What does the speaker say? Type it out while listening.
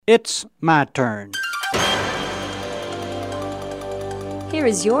It's my turn. Here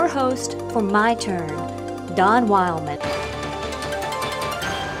is your host for My Turn, Don Wildman.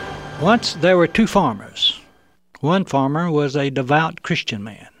 Once there were two farmers. One farmer was a devout Christian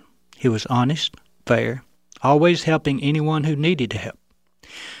man. He was honest, fair, always helping anyone who needed help.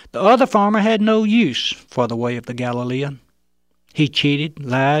 The other farmer had no use for the way of the Galilean. He cheated,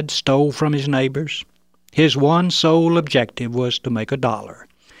 lied, stole from his neighbors. His one sole objective was to make $1.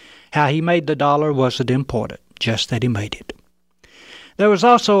 How he made the dollar wasn't important, just that he made it. There was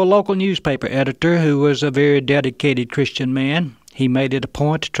also a local newspaper editor who was a very dedicated Christian man. He made it a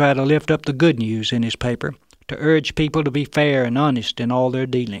point to try to lift up the good news in his paper, to urge people to be fair and honest in all their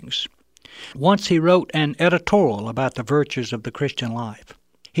dealings. Once he wrote an editorial about the virtues of the Christian life.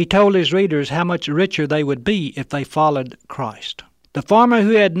 He told his readers how much richer they would be if they followed Christ. The farmer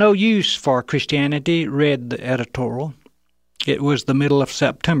who had no use for Christianity read the editorial. It was the middle of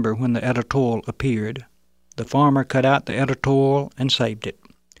September when the editorial appeared. The farmer cut out the editorial and saved it.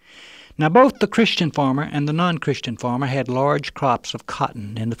 Now both the Christian farmer and the non-Christian farmer had large crops of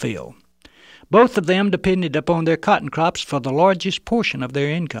cotton in the field. Both of them depended upon their cotton crops for the largest portion of their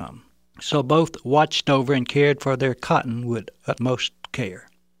income. So both watched over and cared for their cotton with utmost care.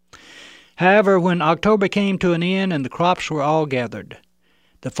 However, when October came to an end and the crops were all gathered,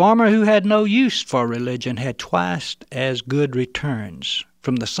 the farmer who had no use for religion had twice as good returns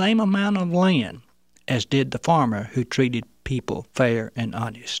from the same amount of land as did the farmer who treated people fair and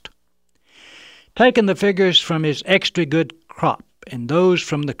honest. Taking the figures from his extra good crop and those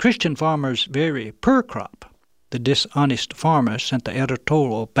from the Christian farmer's very poor crop, the dishonest farmer sent the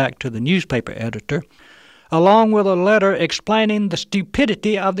editorial back to the newspaper editor, along with a letter explaining the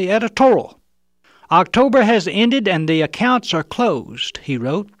stupidity of the editorial. "October has ended and the accounts are closed," he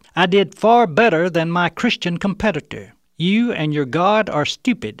wrote. "I did far better than my Christian competitor. You and your God are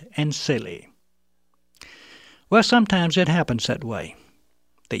stupid and silly." Well, sometimes it happens that way.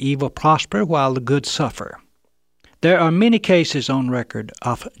 The evil prosper while the good suffer. There are many cases on record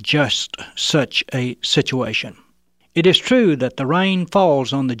of just such a situation. It is true that the rain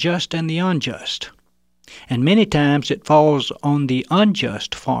falls on the just and the unjust, and many times it falls on the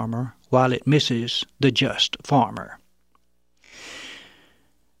unjust farmer while it misses the just farmer.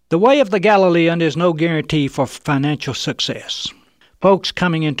 The way of the Galilean is no guarantee for financial success. Folks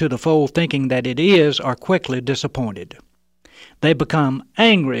coming into the fold thinking that it is are quickly disappointed. They become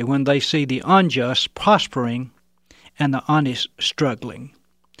angry when they see the unjust prospering and the honest struggling.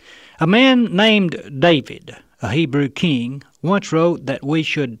 A man named David, a Hebrew king, once wrote that we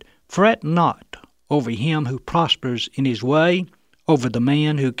should fret not over him who prospers in his way, over the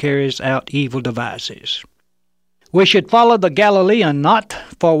man who carries out evil devices. We should follow the Galilean not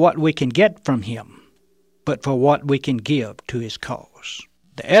for what we can get from him, but for what we can give to his cause.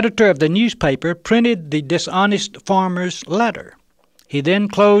 The editor of the newspaper printed the dishonest farmer's letter. He then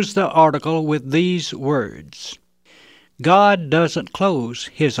closed the article with these words: "God doesn't close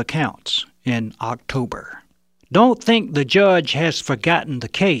his accounts in October. Don't think the judge has forgotten the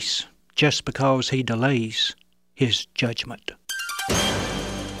case just because he delays his judgment."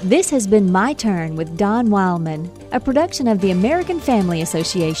 This has been My Turn with Don Wildman, a production of the American Family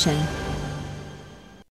Association.